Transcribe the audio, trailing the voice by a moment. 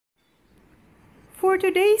For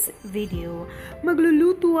today's video,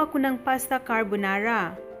 magluluto ako ng pasta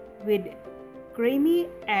carbonara with creamy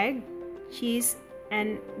egg, cheese,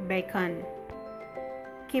 and bacon.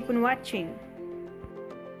 Keep on watching.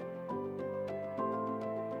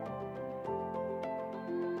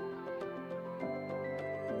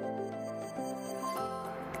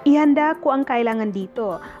 Ihanda ko ang kailangan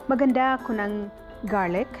dito. Maganda ko ng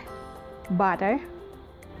garlic, butter,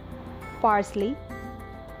 parsley,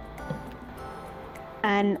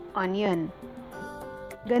 and onion.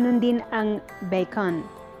 Ganon din ang bacon.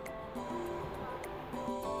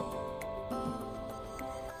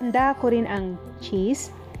 Handa ko rin ang cheese,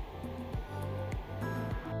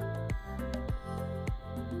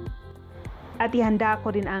 at ihanda ko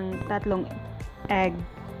rin ang 3 egg,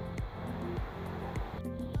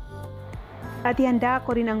 at ihanda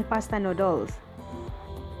ko rin ang pasta noodles.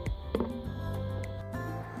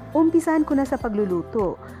 Umpisahan ko na sa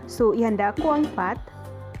pagluluto. So, ihanda ko ang pot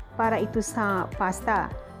para ito sa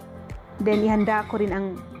pasta. Then, ihanda ko rin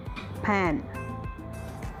ang pan.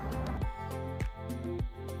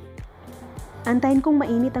 Antayin kong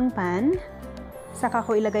mainit ang pan, saka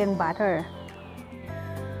ko ilagay ang butter.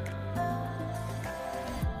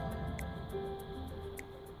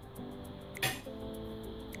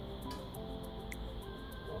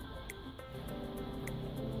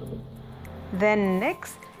 Then,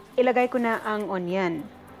 next, ilagay ko na ang onion.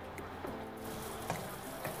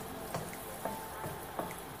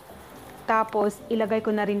 Tapos, ilagay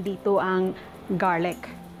ko na rin dito ang garlic.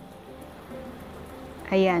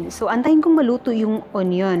 Ayan. So, antayin kong maluto yung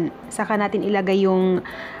onion. Saka natin ilagay yung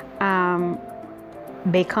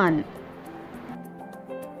bacon.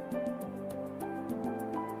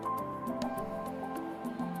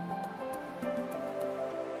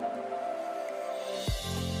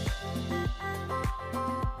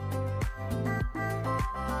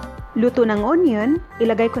 Luto ng onion,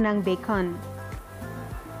 ilagay ko na ang bacon.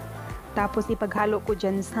 Tapos ipaghalo ko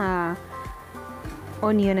dyan sa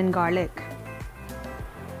onion and garlic.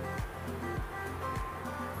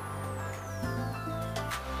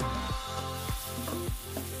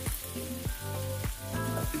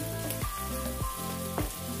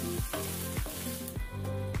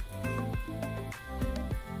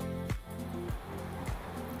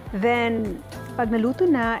 Then, pag naluto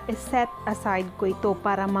na, set aside ko ito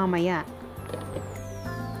para mamaya.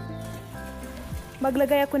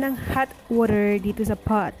 Maglagay ako ng hot water dito sa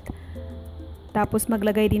pot. Tapos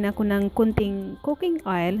maglagay din ako ng kunting cooking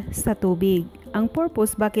oil sa tubig. Ang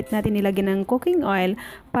purpose bakit natin nilagyan ng cooking oil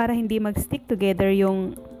para hindi mag-stick together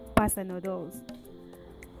yung pasta noodles.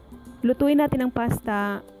 Lutuin natin ang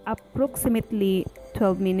pasta approximately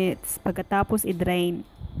 12 minutes pagkatapos i-drain.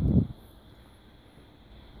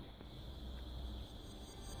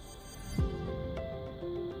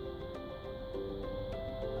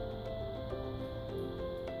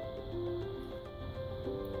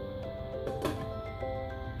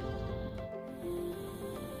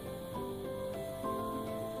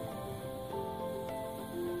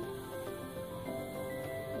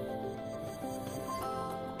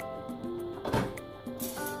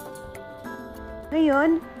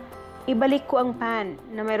 Ngayon, ibalik ko ang pan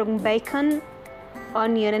na mayroong bacon,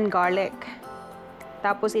 onion, and garlic.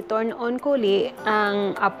 Tapos, i-turn on ko ulit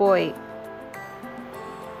ang apoy.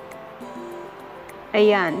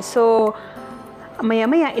 Ayan. So,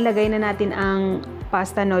 maya-maya ilagay na natin ang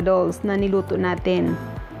pasta noodles na niluto natin.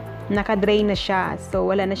 Naka-drain na siya. So,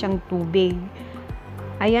 wala na siyang tubig.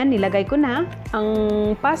 Ayan, nilagay ko na ang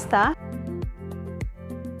pasta.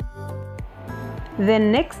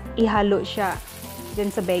 Then, next, ihalo siya dyan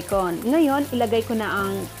sa bacon. Ngayon, ilagay ko na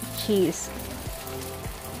ang cheese.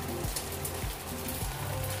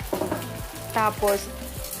 Tapos,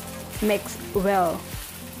 mix well.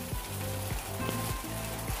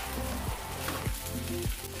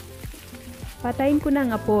 Patayin ko na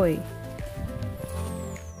ang apoy.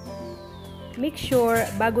 Make sure,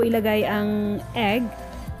 bago ilagay ang egg,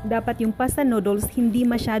 dapat yung pasta noodles hindi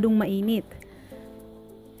masyadong mainit.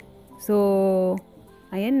 So,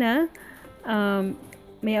 ayan na.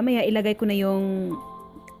 Maya-maya ilagay ko na yung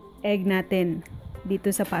egg natin dito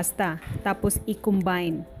sa pasta. Tapos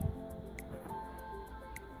i-combine.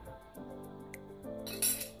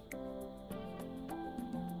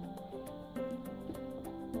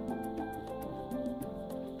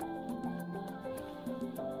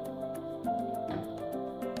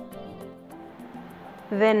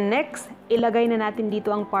 Then next, ilagay na natin dito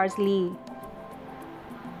ang parsley.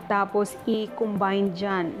 Tapos, i-combine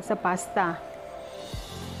dyan sa pasta.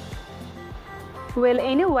 Well,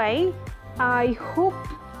 anyway, I hope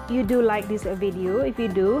you do like this video. If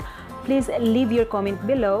you do, please leave your comment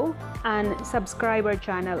below and subscribe our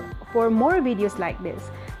channel for more videos like this.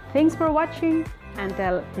 Thanks for watching.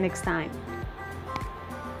 Until next time.